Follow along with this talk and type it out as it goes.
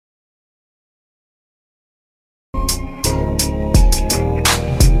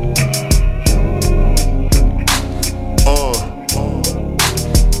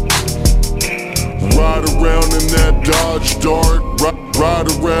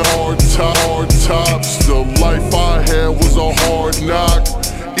hard tops. The life I had was a hard knock.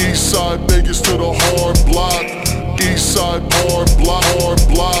 East side Vegas to the hard block. East side hard block.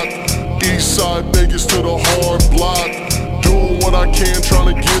 East side Vegas to the hard block. Doing what I can,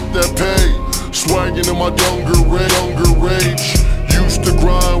 trying to get that pay. Swagging in my younger age. Used to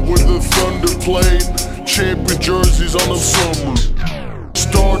grind when the Thunder played. Champion jerseys on the summer.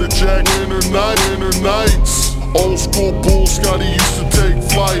 Started Jack winter nights. Old school bull Scotty used to take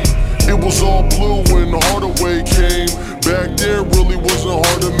flight. It was all blue when Hardaway came. Back there really wasn't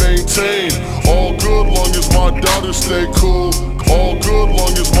hard to maintain. All good long as my daughter stay cool. All good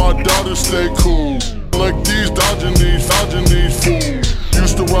long as my daughter stay cool. Like these, dodging these fools.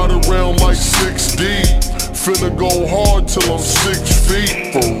 Used to ride around like 6 deep. Finna go hard till I'm 6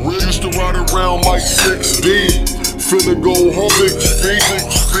 feet. For real. Used to ride around like 6 deep. Finna go hard 6 feet.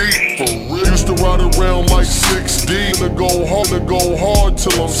 For real. Used to ride around like 6 deep. Finna go hard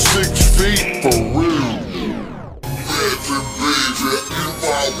till I'm 6 feet. For real.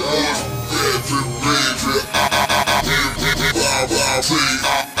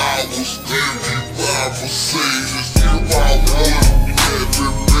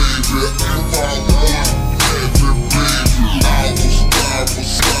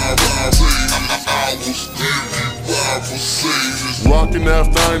 Rockin'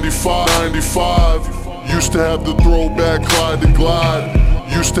 F95. Used to have the throwback Clyde to Glide.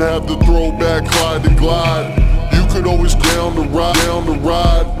 Used to have the throwback Clyde to Glide. You could always down the ride.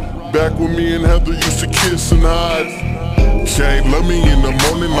 Back when me and Heather used to kiss and hide. Can't love me in the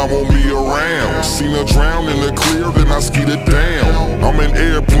morning, I won't be around. Seen her drown in the clear, then I skied it down. I'm in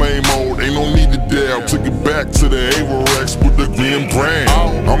airplane mode, ain't no need to down. Took it back to the Averex with the green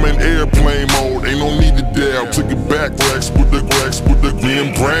brown. I'm in airplane mode, ain't no need to down. Took it back Rex with the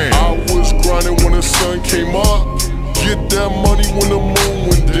green brown. I was grinding when the sun came up. Get that money when the moon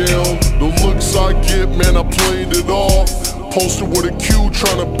went down. The looks I get, man, I played it off. Posted with a Q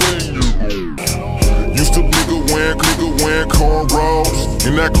tryna bang you. Used to nigga wearing cornrows.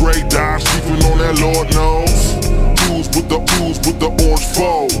 In that gray Dodge, sleeping on that Lord knows. With the orange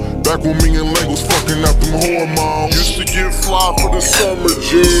foe. Back when me and Lang was fucking out them hormones. Used to get fly for the summer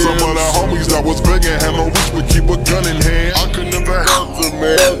jams. Some of the homies that was begging had no reach but keep a gun in hand. I could never help them,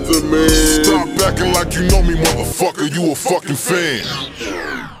 man. Stop acting like you know me, motherfucker, you a fucking fan.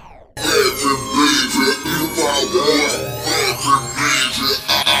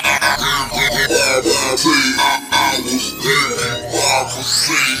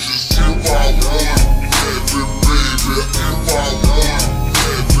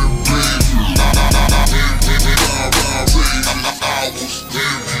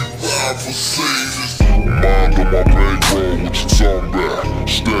 Mind on my bankroll, what you talking about?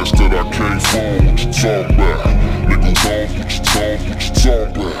 Stats that I can't fold, what you talking about? Nickel bones, what you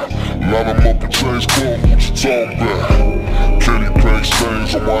talking about? Line them up and change clothes, what you talking about? Candy paint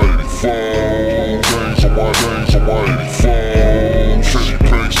stains on my 84. Stains on my 84. Candy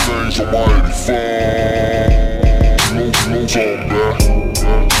paint stains on my 84. You know what I'm talking about?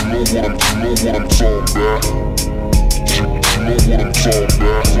 You know what I'm talking about? You know what I'm talking about?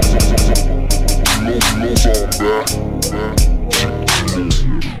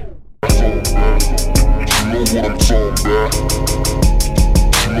 You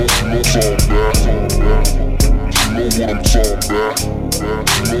know what I'm talking about? You know what I'm talking about? You know what I'm talking about?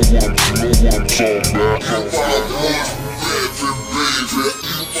 You know what I'm talking about?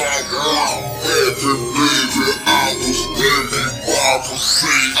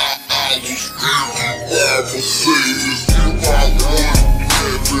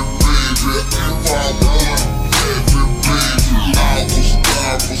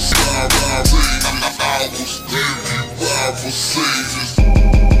 I was